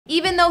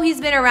Even though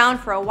he's been around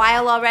for a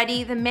while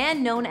already, the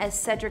man known as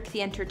Cedric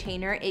the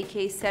Entertainer,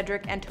 aka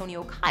Cedric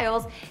Antonio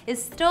Kyles,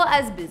 is still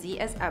as busy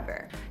as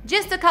ever.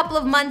 Just a couple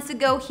of months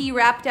ago, he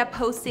wrapped up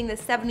hosting the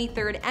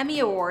 73rd Emmy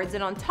Awards,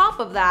 and on top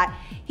of that,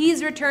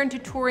 he's returned to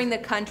touring the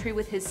country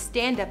with his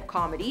stand-up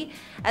comedy,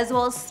 as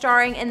well as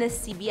starring in the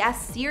CBS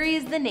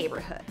series The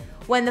Neighborhood.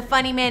 When the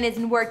funny man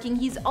isn't working,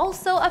 he's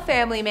also a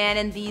family man,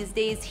 and these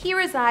days he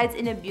resides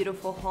in a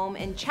beautiful home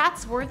in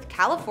Chatsworth,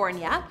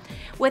 California,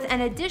 with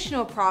an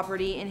additional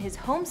property in his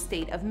home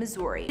state of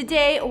Missouri.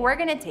 Today, we're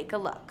gonna take a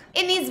look.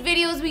 In these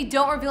videos, we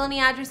don't reveal any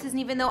addresses, and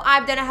even though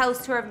I've done a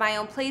house tour of my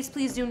own place,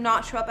 please do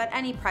not show up at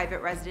any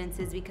private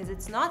residences because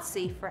it's not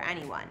safe for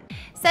anyone.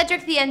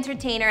 Cedric the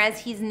Entertainer, as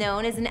he's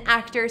known, is an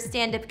actor,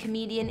 stand-up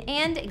comedian,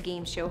 and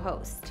game show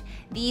host.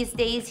 These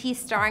days, he's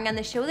starring on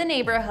the show The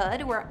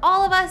Neighborhood, where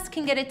all of us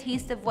can get a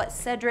taste of what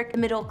Cedric, the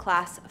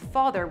middle-class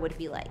father, would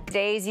be like.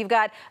 Days, you've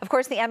got, of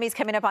course, the Emmys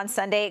coming up on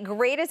Sunday,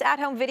 greatest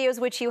at-home videos,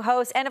 which you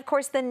host, and of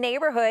course, The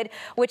Neighborhood,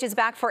 which is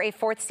back for a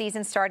 4th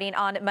season starting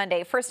on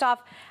Monday. First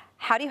off,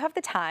 how do you have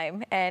the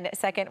time? And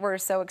second, we're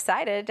so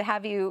excited to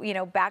have you,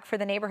 back for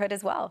The Neighborhood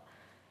as well.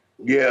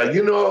 Yeah,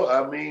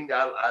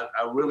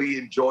 I really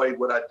enjoy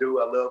what I do.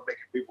 I love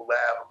making people laugh.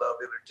 I love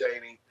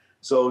entertaining.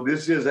 So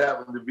this just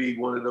happened to be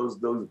one of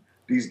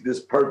this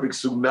perfect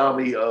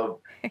tsunami of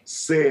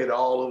said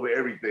all over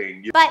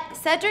everything. But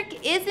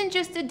Cedric isn't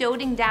just a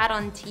doting dad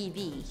on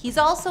TV. He's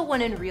also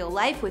one in real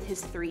life with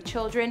his 3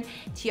 children,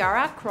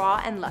 Tiara,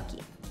 Craw, and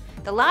Lucky.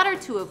 The latter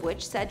 2 of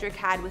which Cedric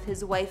had with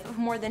his wife of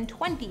more than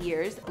 20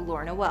 years,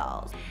 Lorna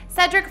Wells.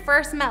 Cedric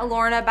first met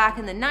Lorna back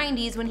in the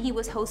 90s when he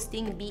was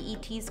hosting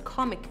BET's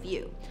Comic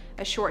View.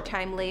 A short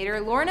time later,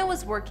 Lorna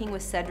was working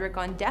with Cedric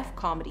on Def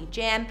Comedy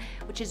Jam,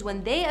 which is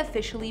when they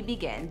officially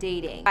began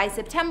dating. By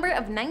September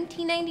of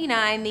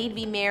 1999, they'd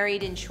be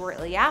married, and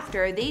shortly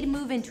after, they'd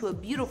move into a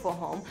beautiful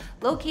home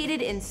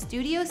located in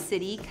Studio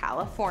City,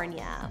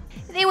 California.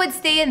 They would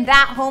stay in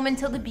that home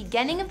until the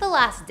beginning of the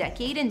last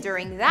decade, and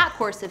during that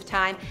course of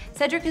time,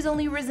 Cedric has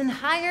only risen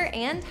higher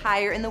and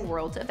higher in the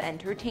world of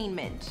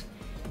entertainment.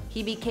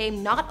 He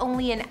became not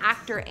only an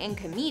actor and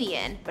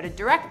comedian, but a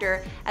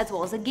director as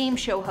well as a game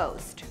show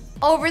host.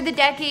 Over the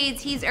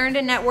decades, he's earned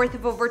a net worth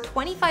of over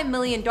 $25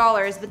 million,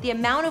 but the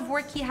amount of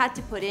work he had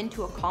to put in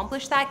to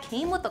accomplish that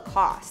came with a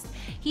cost.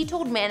 He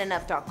told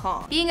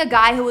manenough.com, "Being a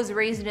guy who was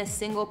raised in a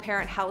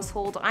single-parent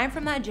household, I'm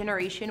from that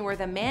generation where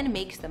the man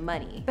makes the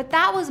money. But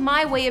that was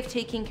my way of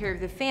taking care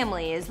of the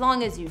family. As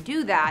long as you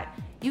do that,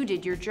 you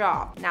did your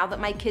job. Now that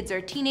my kids are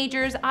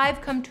teenagers,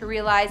 I've come to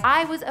realize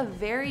I was a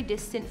very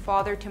distant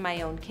father to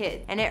my own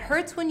kids, and it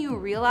hurts when you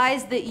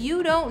realize that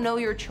you don't know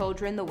your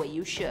children the way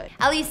you should."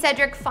 At least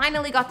Cedric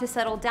finally got to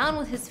settle down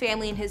with his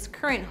family in his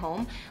current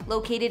home,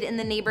 located in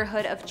the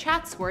neighborhood of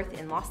Chatsworth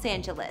in Los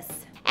Angeles.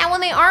 And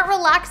when they aren't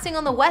relaxing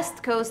on the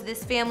West Coast,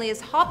 this family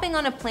is hopping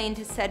on a plane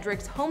to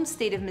Cedric's home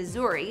state of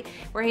Missouri,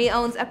 where he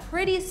owns a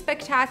pretty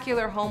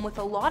spectacular home with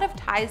a lot of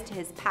ties to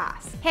his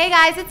past. Hey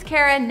guys, it's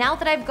Kara. Now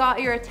that I've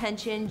got your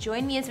attention,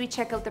 join me as we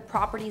check out the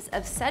properties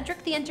of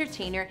Cedric the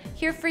Entertainer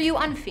here for you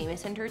on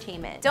Famous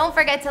Entertainment. Don't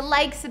forget to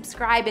like,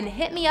 subscribe, and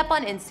hit me up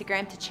on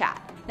Instagram to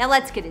chat. Now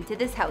let's get into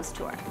this house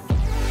tour.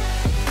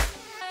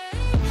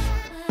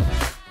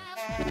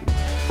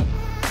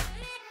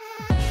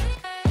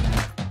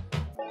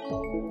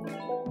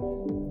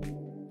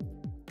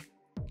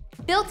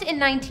 Built in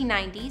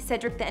 1990,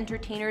 Cedric the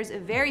Entertainer's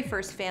very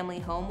first family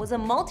home was a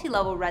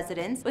multi-level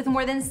residence with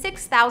more than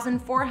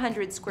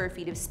 6,400 square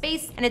feet of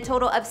space and a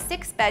total of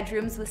 6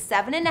 bedrooms with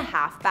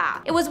 7.5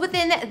 baths. It was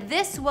within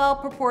this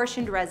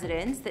well-proportioned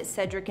residence that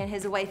Cedric and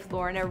his wife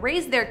Lorna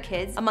raised their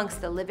kids,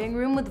 amongst the living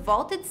room with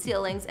vaulted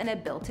ceilings and a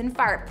built-in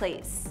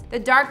fireplace. The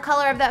dark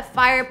color of that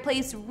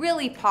fireplace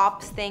really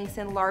pops thanks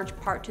in large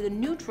part to the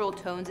neutral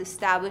tones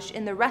established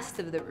in the rest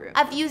of the room.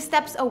 A few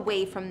steps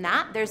away from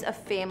that, there's a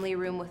family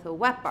room with a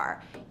wet bar.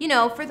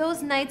 For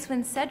those nights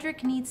when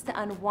Cedric needs to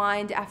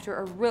unwind after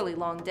a really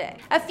long day.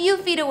 A few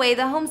feet away,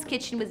 the home's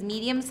kitchen was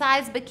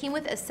medium-sized but came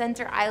with a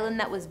center island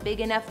that was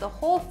big enough the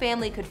whole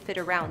family could fit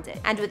around it.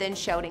 And within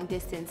shouting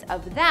distance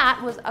of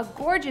that was a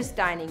gorgeous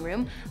dining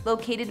room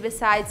located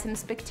beside some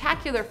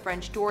spectacular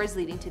French doors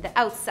leading to the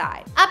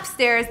outside.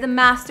 Upstairs, the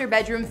master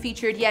bedroom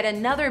featured yet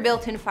another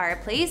built-in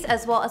fireplace,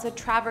 as well as a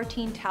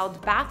travertine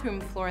tiled bathroom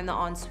floor in the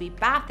ensuite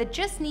bath that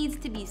just needs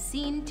to be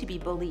seen to be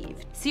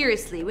believed.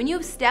 Seriously, when you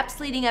have steps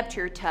leading up to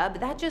your tub,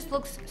 that just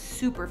looks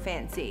super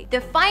fancy.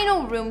 The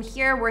final room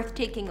here worth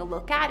taking a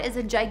look at is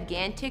a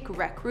gigantic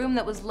rec room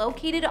that was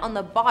located on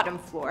the bottom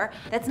floor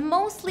that's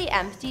mostly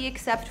empty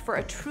except for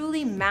a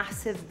truly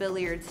massive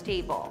billiards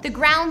table. The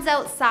grounds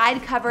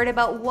outside covered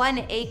about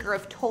 1 acre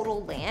of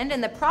total land,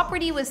 and the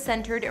property was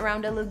centered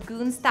around a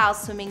lagoon-style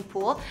swimming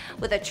pool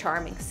with a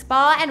charming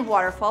spa and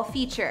waterfall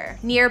feature.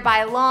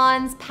 Nearby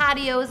lawns,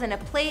 patios, and a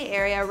play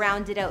area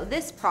rounded out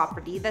this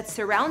property that's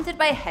surrounded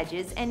by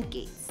hedges and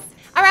gates.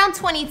 Around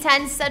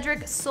 2010,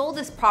 Cedric sold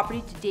his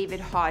property to David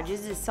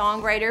Hodges, a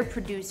songwriter,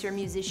 producer,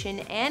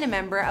 musician, and a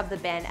member of the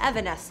band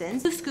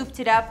Evanescence, who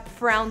scooped it up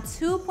for around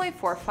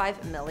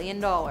 $2.45 million.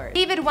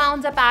 David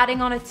wound up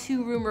adding on a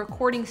 2-room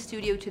recording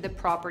studio to the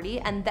property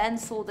and then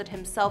sold it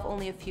himself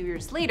only a few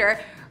years later,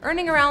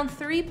 earning around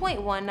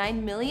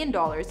 $3.19 million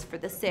for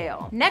the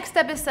sale. Next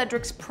up is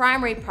Cedric's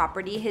primary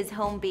property, his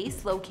home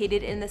base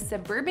located in the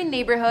suburban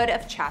neighborhood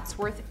of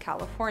Chatsworth,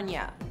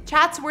 California.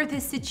 Chatsworth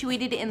is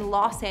situated in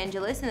Los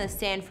Angeles in the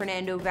San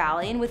Fernando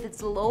Valley, and with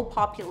its low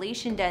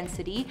population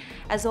density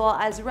as well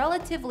as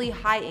relatively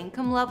high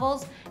income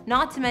levels,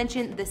 not to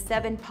mention the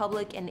 7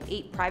 public and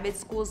 8 private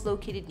schools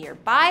located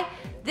nearby,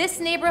 this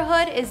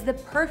neighborhood is the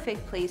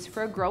perfect place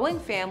for a growing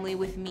family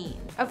with means.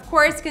 Of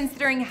course,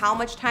 considering how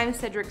much time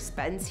Cedric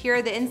spends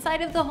here, the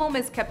inside of the home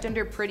is kept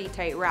under pretty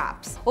tight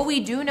wraps. What we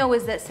do know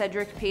is that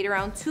Cedric paid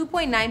around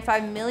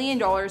 $2.95 million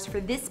for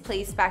this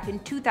place back in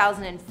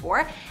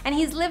 2004, and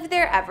he's lived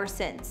there ever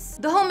since.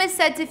 The home is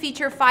said to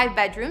feature 5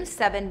 bedrooms,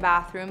 7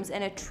 bathrooms,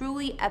 and a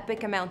truly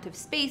epic amount of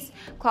space,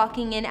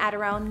 clocking in at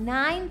around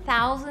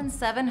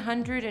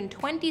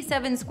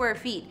 9,727 square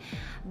feet.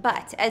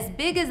 But as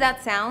big as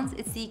that sounds,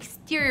 it's the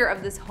exterior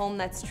of this home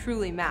that's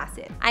truly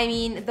massive. I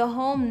mean, the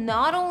home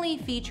not only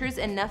features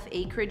enough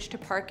acreage to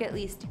park at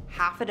least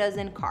half a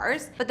dozen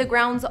cars, but the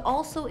grounds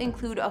also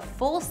include a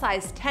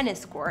full-size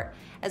tennis court,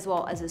 as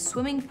well as a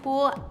swimming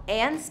pool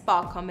and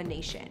spa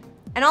combination.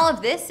 And all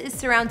of this is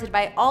surrounded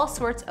by all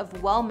sorts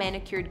of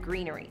well-manicured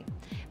greenery.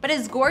 But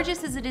as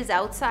gorgeous as it is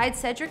outside,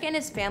 Cedric and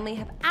his family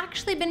have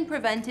actually been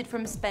prevented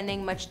from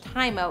spending much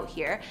time out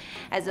here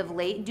as of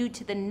late due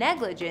to the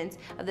negligence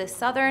of the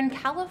Southern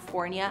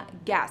California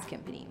Gas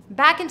Company.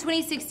 Back in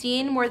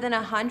 2016, more than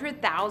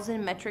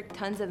 100,000 metric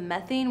tons of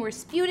methane were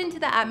spewed into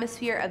the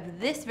atmosphere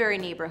of this very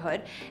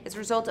neighborhood as a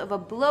result of a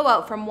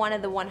blowout from one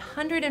of the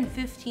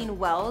 115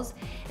 wells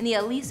in the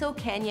Aliso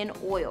Canyon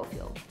oil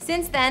field.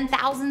 Since then,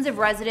 thousands of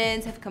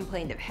residents have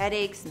complained of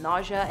headaches,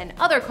 nausea, and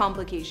other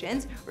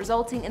complications,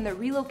 resulting in the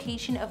relocation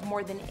of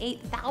more than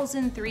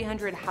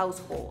 8,300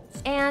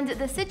 households. And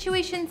the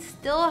situation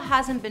still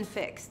hasn't been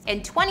fixed.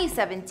 In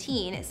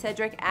 2017,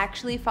 Cedric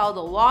actually filed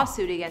a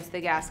lawsuit against the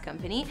gas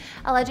company,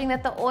 alleging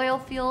that the oil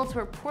fields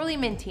were poorly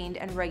maintained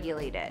and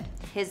regulated.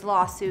 His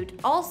lawsuit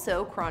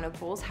also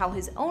chronicles how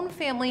his own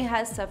family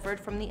has suffered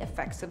from the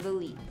effects of the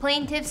leak.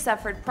 Plaintiffs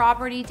suffered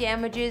property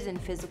damages and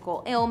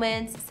physical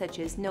ailments such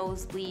as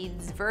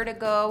nosebleeds,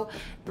 vertigo,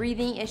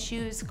 breathing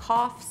issues,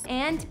 coughs,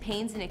 and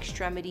pains in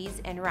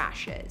extremities and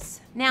rashes.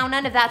 Now,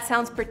 none of that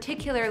sounds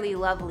particularly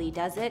lovely,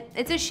 does it?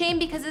 It's a shame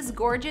because as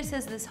gorgeous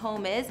as this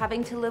home is,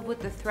 having to live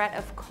with the threat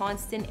of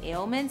constant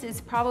ailments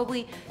is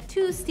probably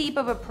too steep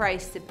of a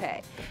price to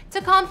pay. To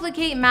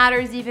complicate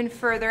matters even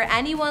further,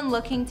 anyone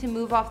looking to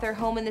move off their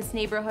home in this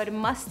neighborhood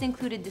must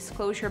include a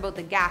disclosure about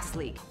the gas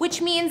leak,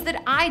 which means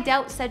that I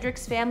doubt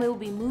Cedric's family will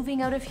be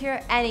moving out of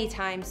here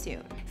anytime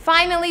soon.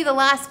 Finally, the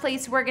last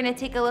place we're going to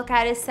take a look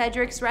at is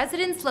Cedric's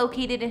residence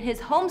located in his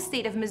home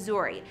state of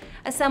Missouri,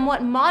 a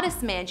somewhat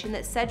modest mansion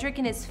that Cedric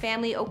and his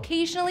family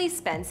occasionally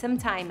spend some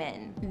time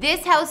in.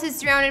 This house is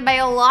surrounded by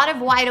a lot of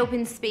wide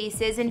open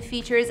spaces and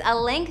features a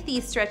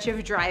lengthy stretch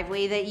of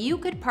driveway that you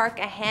could park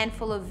a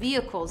handful of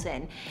vehicles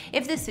in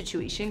if the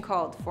situation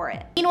called for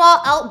it.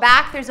 Meanwhile, out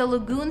back, there's a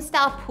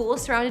lagoon-style pool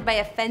surrounded by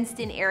a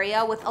fenced-in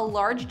area with a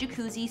large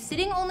jacuzzi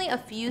sitting only a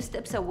few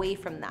steps away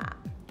from that.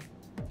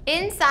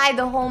 Inside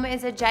the home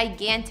is a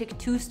gigantic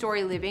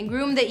 2-story living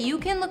room that you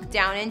can look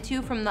down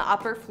into from the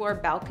upper floor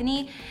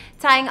balcony,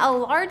 tying a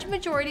large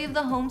majority of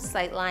the home's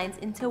sightlines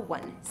into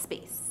one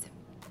space.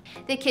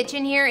 The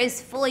kitchen here is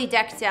fully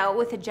decked out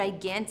with a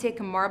gigantic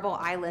marble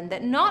island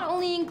that not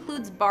only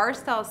includes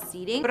bar-style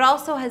seating, but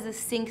also has a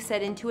sink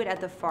set into it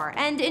at the far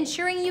end,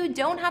 ensuring you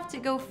don't have to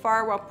go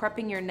far while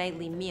prepping your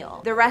nightly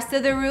meal. The rest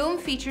of the room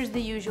features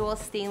the usual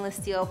stainless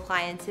steel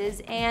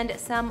appliances and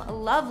some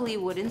lovely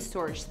wooden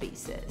storage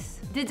spaces.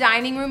 The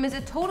dining room is a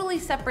totally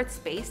separate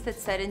space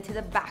that's set into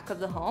the back of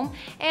the home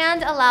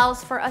and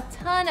allows for a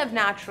ton of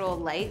natural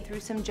light through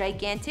some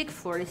gigantic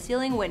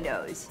floor-to-ceiling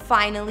windows.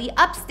 Finally,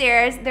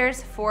 upstairs,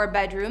 there's 4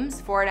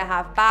 bedrooms,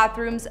 4.5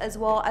 bathrooms, as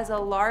well as a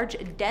large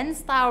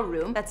den-style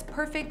room that's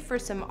perfect for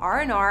some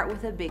R&R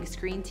with a big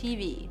screen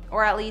TV,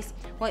 or at least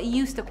what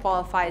used to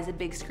qualify as a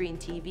big screen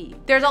TV.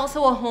 There's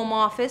also a home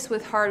office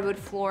with hardwood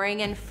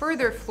flooring and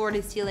further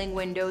floor-to-ceiling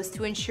windows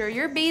to ensure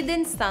you're bathed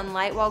in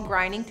sunlight while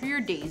grinding through your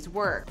day's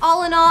work.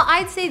 All in all,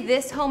 I'd say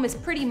this home is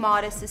pretty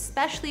modest,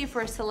 especially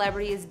for a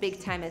celebrity as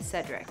big time as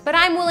Cedric. But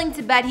I'm willing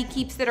to bet he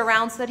keeps it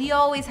around so that he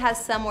always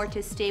has somewhere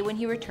to stay when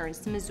he returns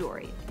to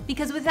Missouri.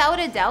 Because without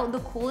a doubt, the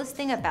coolest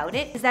thing about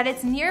it is that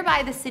it's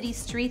nearby the city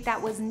street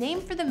that was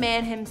named for the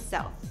man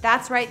himself.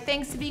 That's right,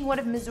 thanks to being one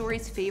of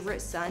Missouri's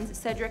favorite sons,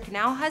 Cedric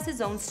now has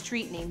his own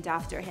street named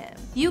after him.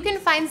 You can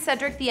find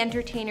Cedric the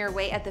Entertainer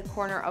Way at the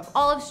corner of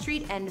Olive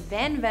Street and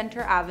Van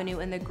Venter Avenue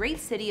in the great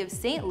city of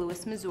St.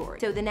 Louis, Missouri.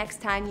 So the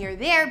next time you're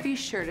there, be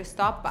sure to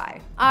stop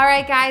by.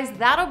 Alright guys,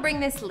 that'll bring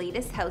this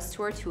latest house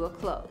tour to a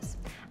close.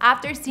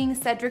 After seeing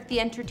Cedric the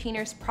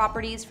Entertainer's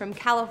properties from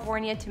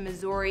California to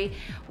Missouri,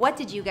 what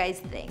did you guys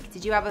think?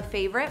 Did you have a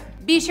favorite?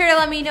 Be sure to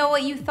let me know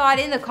what you thought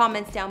in the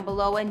comments down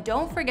below, and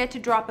don't forget to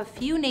drop a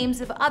few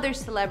names of other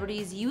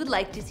celebrities you'd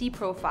like to see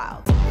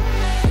profiled.